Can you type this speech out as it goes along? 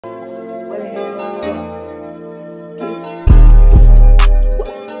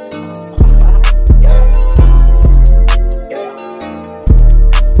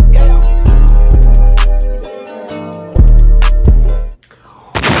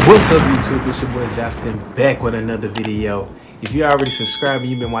What's up, YouTube? It's your boy Justin back with another video. If you already subscribed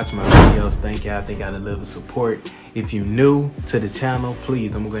and you've been watching my videos, thank you. I think I love the support. If you're new to the channel,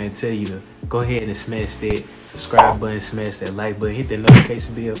 please, I'm going to tell you to go ahead and smash that subscribe button, smash that like button, hit that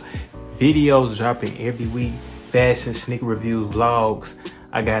notification bell. Videos dropping every week, fashion, sneaker reviews, vlogs.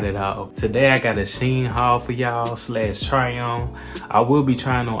 I got it all. Today I got a Shein haul for y'all / try on. I will be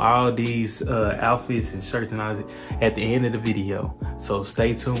trying on all these outfits and shirts and all that at the end of the video. So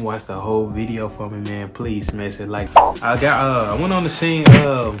stay tuned, watch the whole video for me, man. Please smash that like. I went on the Shein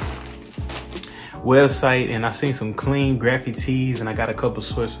website and I seen some clean graphic tees and I got a couple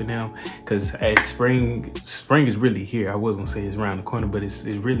shorts for them because spring is really here. I was gonna say it's around the corner, but it's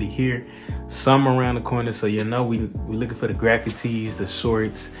really here. Summer around the corner, so you know we looking for the graphic tees, the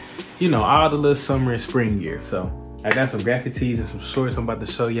shorts, you know, all the little summer and spring gear. So I got some graphic tees and some shorts I'm about to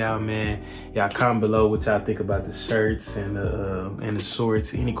show y'all, man. Y'all comment below what y'all think about the shirts and the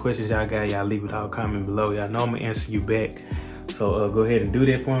shorts. Any questions y'all got, y'all leave it all comment below. Y'all know I'm gonna answer you back. So go ahead and do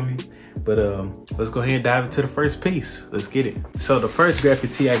that for me. But let's go ahead and dive into the first piece. Let's get it. So the first graphic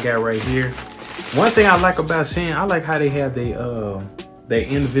tee I got right here. One thing I like about Shein, I like how they have they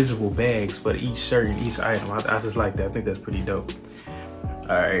individual bags for each shirt and each item. I just like that. I think that's pretty dope.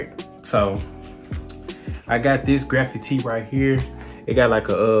 All right, so I got this graphic tee right here. It got like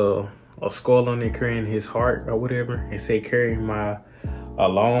a skull on there carrying his heart or whatever. It say carry my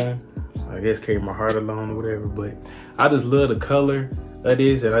alone. I guess carry my heart alone or whatever. But I just love the color of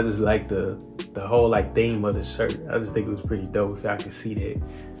this, and I just like the whole like theme of the shirt. I just think it was pretty dope. If y'all can see that,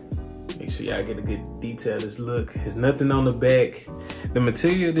 make sure y'all get a good detail of this look. There's nothing on the back. The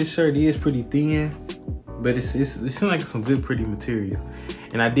material of this shirt is pretty thin, but it seems like some good pretty material.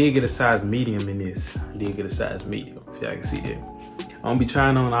 And I did get a size medium in this. I did get a size medium, if y'all can see that. I'm gonna be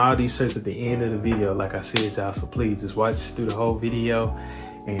trying on all these shirts at the end of the video, like I said, y'all, so please just watch through the whole video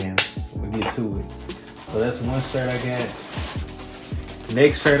and we'll get to it. So that's one shirt I got.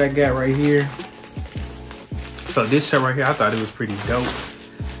 Next shirt I got right here. So this shirt right here, I thought it was pretty dope.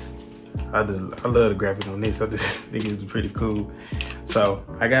 I love the graphic on this. I just think it's pretty cool. So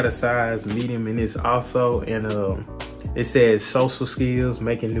I got a size medium in this also, and it says social skills,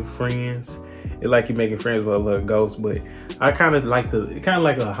 making new friends. It's like you're making friends with a little ghost, but I kind of like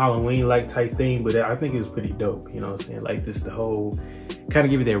a Halloween like type thing, but I think it was pretty dope. You know what I'm saying? Like this, the whole kind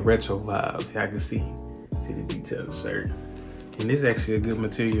of give you that retro vibe. If y'all can see the detail of the shirt. And this is actually a good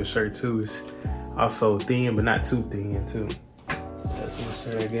material shirt too. It's also thin, but not too thin too. So that's one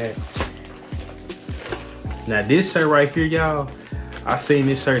shirt I got. Now this shirt right here, y'all, I seen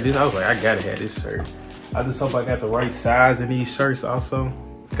this shirt. I was like, I gotta have this shirt. I just hope I got the right size in these shirts also.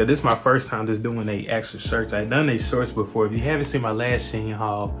 Cause this is my first time just doing the actual shirts. I've done these shorts before. If you haven't seen my last Shein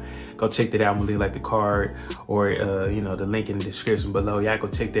haul, go check that out. I'm gonna leave like the card or you know, the link in the description below. Y'all go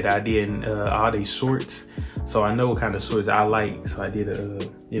check that out. I did all these shorts, so I know what kind of shorts I like. So I did a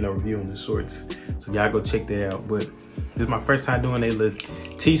you know, review on the shorts. So y'all go check that out. But this is my first time doing a little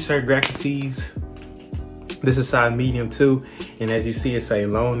t-shirt graphic tees. This is size medium too, and as you see, it say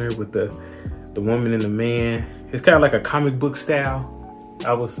loner with the woman and the man. It's kind of like a comic book style,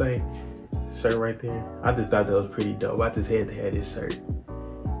 I would say. Shirt right there. I just thought that was pretty dope. I just had to have this shirt.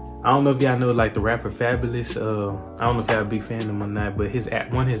 I don't know if y'all know like the rapper Fabulous. I don't know if y'all a big fan of him or not, but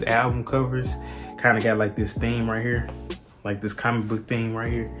one of his album covers kind of got like this theme right here, like this comic book theme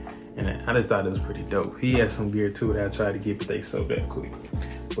right here. And I just thought it was pretty dope. He has some gear too that I tried to get, but they sold that quick.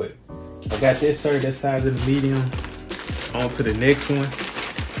 But I got this shirt, that size of the medium. On to the next one.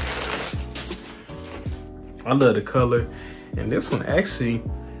 I love the color. And this one actually,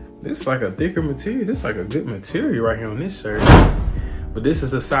 this is like a thicker material. This is like a good material right here on this shirt. But this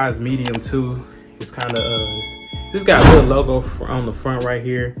is a size medium too. It's kind of, this got a little logo on the front right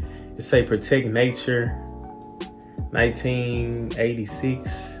here. It say Protect Nature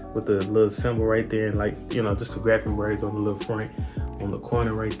 1986 with the little symbol right there. And like, you know, just the graphic words on the little front, on the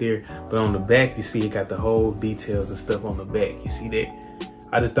corner right there. But on the back, you see it got the whole details and stuff on the back. You see that?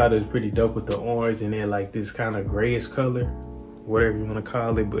 I just thought it was pretty dope with the orange and then like this kind of grayish color, whatever you want to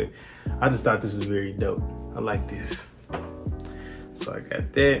call it. But I just thought this was very dope. I like this. So I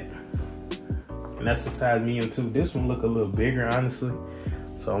got that. And that's the size medium too. This one look a little bigger, honestly.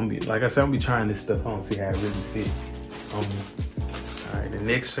 So I'm be, like I said, I'm be trying this stuff on, see how it really fits. All right, the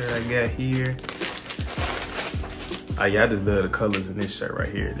next shirt I got here. Oh yeah, I just love the colors in this shirt right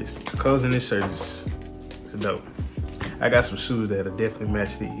here. The colors in this shirt is dope. I got some shoes that'll definitely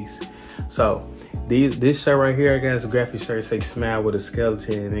match these. So this shirt right here, I got this graphic shirt, say smile with a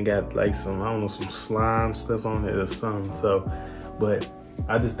skeleton, and it got like some, I don't know, some slime stuff on it or something. So, but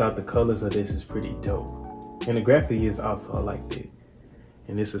I just thought the colors of this is pretty dope. And the graphic is also, I like that.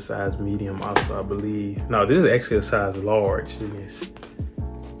 And this is a size medium also, I believe. No, this is actually a size large in this.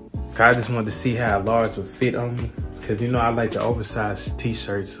 I just wanted to see how large would fit on me. Cause you know I like the oversized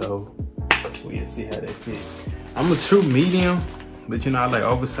t-shirts, so we'll see how that fits. I'm a true medium, but you know I like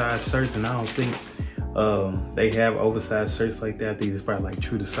oversized shirts, and I don't think they have oversized shirts like that. I think it's probably like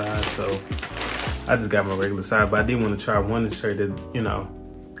true to size, so I just got my regular size. But I did want to try one shirt that, you know,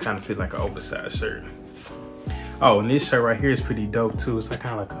 kind of fit like an oversized shirt. Oh, and this shirt right here is pretty dope too. It's like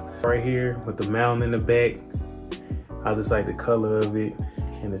kind of like a, right here with the mountain in the back. I just like the color of it,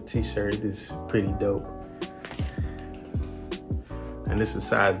 and the t-shirt is pretty dope. And this is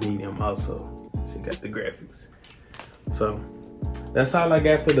size medium also. So you got the graphics. So that's all I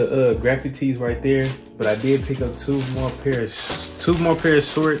got for the graphic tees right there. But I did pick up two more pairs of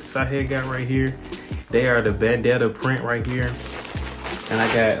shorts I had got right here. They are the bandana print right here. And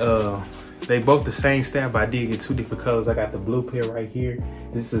I got they both the same style, but I did get two different colors. I got the blue pair right here.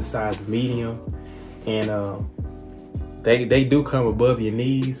 This is size medium, and they do come above your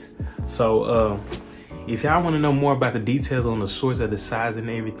knees. So if y'all want to know more about the details on the shorts of the size and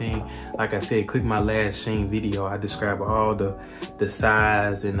everything, like I said, click my last Shein video. I describe all the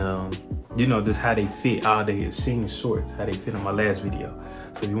size and you know, just how they fit, all the Shein shorts, how they fit on my last video.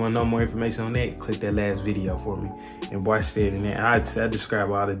 So if you want to know more information on that, click that last video for me and watch that. And then I describe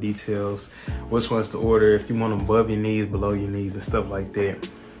all the details, which ones to order, if you want them above your knees, below your knees, and stuff like that.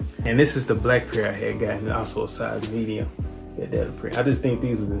 And this is the black pair I had gotten, also a size medium. Bandana print. I just think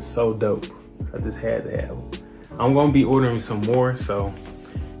these are just so dope. I just had to have them. I'm gonna be ordering some more, so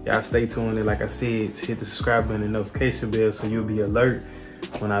y'all stay tuned. And like I said, hit the subscribe button and notification bell so you'll be alert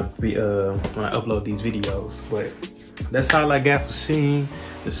when I upload these videos. But that's all I got for Shein.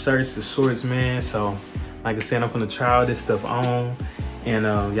 The shirts, the shorts, man. So like I said, I'm gonna try all this stuff on. And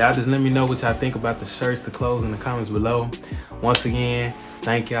y'all just let me know what y'all think about the shirts, the clothes in the comments below. Once again,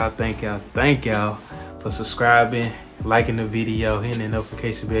 thank y'all for subscribing, liking the video, hitting the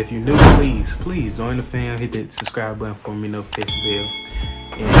notification bell. If you're new, please join the fam, hit that subscribe button for me, notification bell.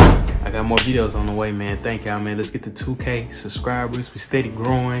 And I got more videos on the way, man. Thank y'all, man. Let's get to 2K subscribers. We steady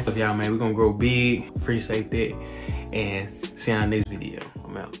growing. Love y'all, man. We're gonna grow big. Appreciate that. And see y'all next